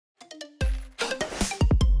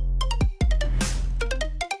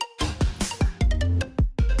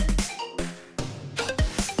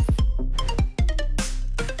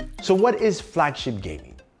So what is flagship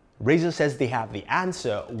gaming? Razer says they have the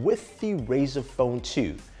answer with the Razer Phone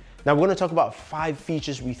 2. Now we're going to talk about 5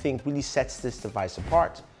 features we think really sets this device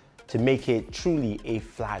apart to make it truly a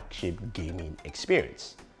flagship gaming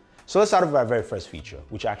experience. So let's start with our very first feature,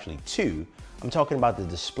 which are actually 2. I'm talking about the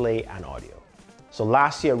display and audio. So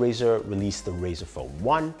last year, Razer released the Razer Phone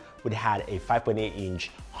 1, which had a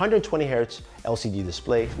 5.8-inch 120Hz LCD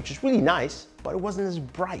display, which is really nice, but it wasn't as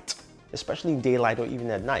bright, especially in daylight or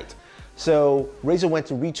even at night. So Razer went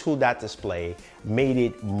to retool that display, made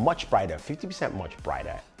it much brighter, 50% much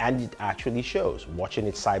brighter, and it actually shows. Watching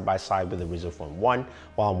it side by side with the Razer Phone 1,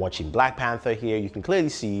 while I'm watching Black Panther here, you can clearly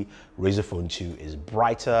see Razer Phone 2 is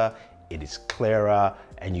brighter, it is clearer,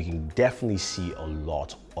 and you can definitely see a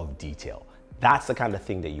lot of detail. That's the kind of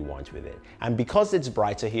thing that you want with it. And because it's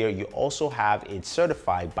brighter here, you also have it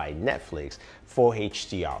certified by Netflix for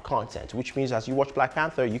HDR content, which means as you watch Black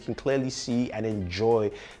Panther, you can clearly see and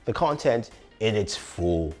enjoy the content in its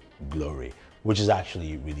full glory, which is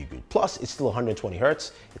actually really good. Plus, it's still 120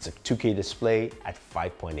 Hz. It's a 2K display at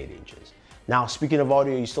 5.8 inches. Now, speaking of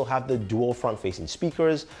audio, you still have the dual front-facing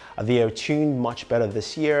speakers. They are tuned much better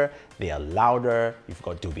this year. They are louder. You've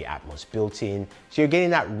got Dolby Atmos built in. So you're getting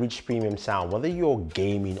that rich premium sound. Whether you're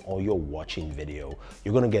gaming or you're watching video,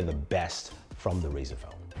 you're gonna get the best from the Razer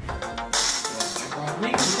Phone. We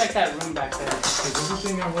can check that room back there. Because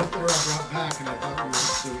everything I went there, I brought back, and I thought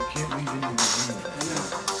so we can't leave any in the room.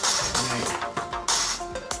 I know.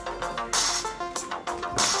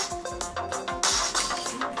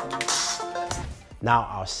 Now,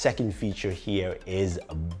 our second feature here is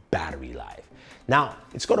battery life. Now,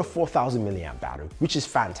 it's got a 4,000 milliamp battery, which is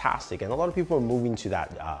fantastic, and a lot of people are moving to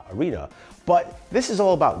that arena, but this is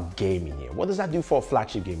all about gaming here. What does that do for a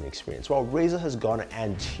flagship gaming experience? Well, Razer has gone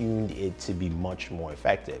and tuned it to be much more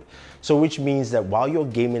effective. So which means that while you're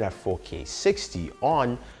gaming at 4K 60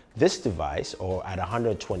 on this device or at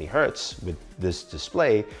 120 Hz with this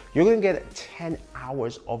display, you're gonna get 10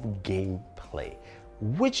 hours of gameplay,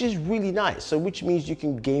 which is really nice. So which means you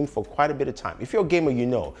can game for quite a bit of time. If you're a gamer, you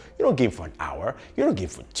know, you don't game for an hour, you don't game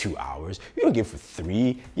for 2 hours, you don't game for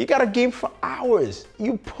 3, you gotta game for hours.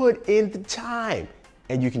 You put in the time,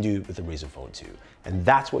 and you can do it with the Razer Phone 2. And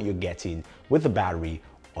that's what you're getting with the battery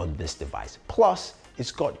on this device. Plus,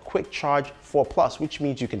 it's got quick charge 4+, which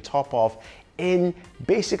means you can top off in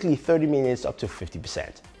basically 30 minutes up to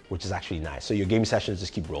 50%, which is actually nice. So your gaming sessions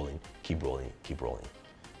just keep rolling, keep rolling, keep rolling.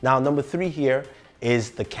 Now, number 3 here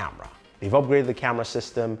is the camera. They've upgraded the camera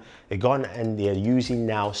system. They've gone and they're using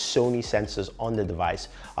now Sony sensors on the device,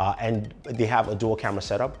 and they have a dual camera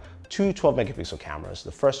setup, 2 12 megapixel cameras.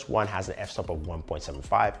 The first one has an f-stop of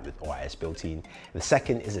 1.75 with OIS built in. The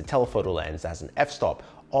second is a telephoto lens that has an f-stop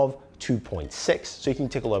of 2.6, so you can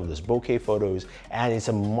take a lot of those bokeh photos, and it's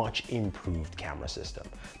a much improved camera system.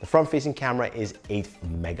 The front-facing camera is 8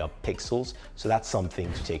 megapixels, so that's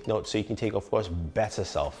something to take note. So you can take, of course, better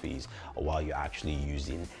selfies while you're actually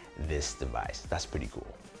using this device. That's pretty cool.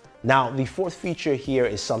 Now, the 4th feature here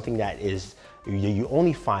is something that is you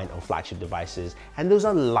only find on flagship devices, and those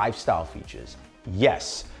are lifestyle features.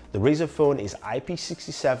 Yes, the Razer Phone is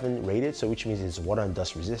IP67 rated, so which means it's water and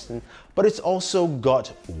dust resistant, but it's also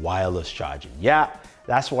got wireless charging. Yeah,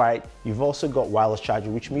 that's right. You've also got wireless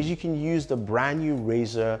charging, which means you can use the brand new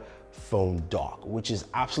Razer Phone dock, which is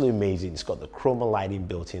absolutely amazing. It's got the chroma lighting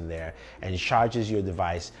built in there, and it charges your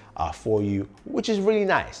device for you, which is really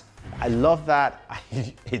nice. I love that.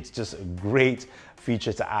 It's just a great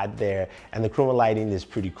feature to add there, and the chroma lighting is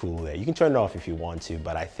pretty cool there. You can turn it off if you want to,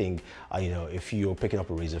 but I think you know, if you're picking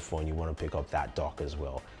up a Razer Phone, you want to pick up that dock as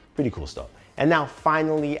well. Pretty cool stuff. And now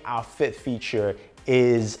finally, our 5th feature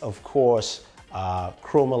is, of course,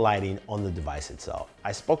 chroma lighting on the device itself.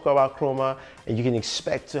 I spoke about chroma, and you can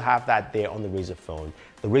expect to have that there on the Razer Phone.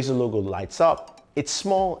 The Razer logo lights up. It's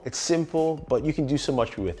small, it's simple, but you can do so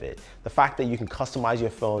much with it. The fact that you can customize your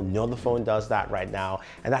phone, the phone does that right now,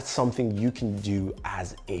 and that's something you can do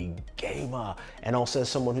as a gamer and also as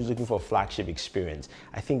someone who's looking for a flagship experience.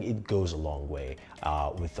 I think it goes a long way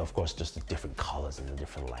with, of course, just the different colors and the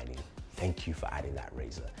different lighting. Thank you for adding that,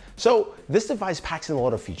 Razer. So this device packs in a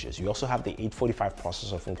lot of features. You also have the 845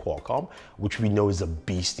 processor from Qualcomm, which we know is a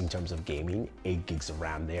beast in terms of gaming, 8 gigs of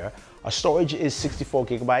RAM there. Our storage is 64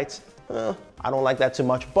 gigabytes. I don't like that too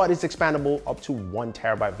much, but it's expandable up to 1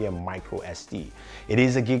 terabyte via micro SD. It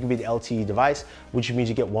is a gigabit LTE device, which means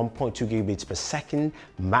you get 1.2 gigabits per second,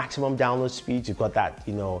 maximum download speeds. You've got that,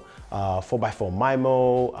 4x4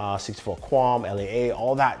 MIMO, 64 QAM, LAA,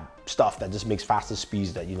 all that stuff that just makes faster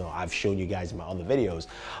speeds that, you know, I've shown you guys in my other videos.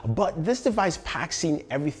 But this device packs in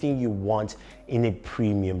everything you want in a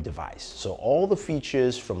premium device. So all the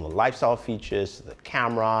features, from the lifestyle features to the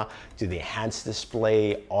camera to the enhanced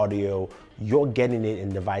display, audio, you're getting it in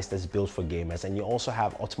a device that's built for gamers, and you also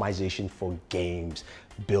have optimization for games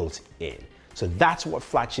built in. So that's what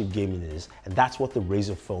flagship gaming is, and that's what the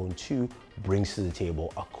Razer Phone 2 brings to the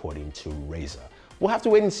table according to Razer. We'll have to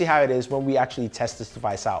wait and see how it is when we actually test this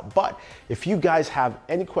device out. But if you guys have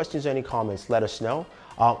any questions or any comments, let us know.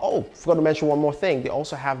 Oh, forgot to mention one more thing. They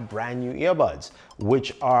also have brand new earbuds,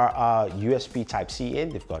 which are USB Type-C in.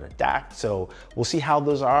 They've got a DAC, so we'll see how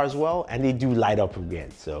those are as well. And they do light up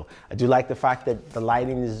again. So I do like the fact that the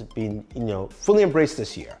lighting has been, you know, fully embraced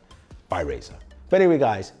this year by Razer. But anyway,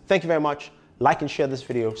 guys, thank you very much. Like and share this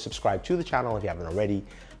video. Subscribe to the channel if you haven't already.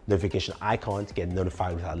 Notification icon to get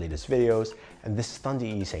notified with our latest videos. And this is Thunder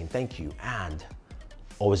E saying thank you and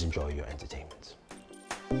always enjoy your entertainment.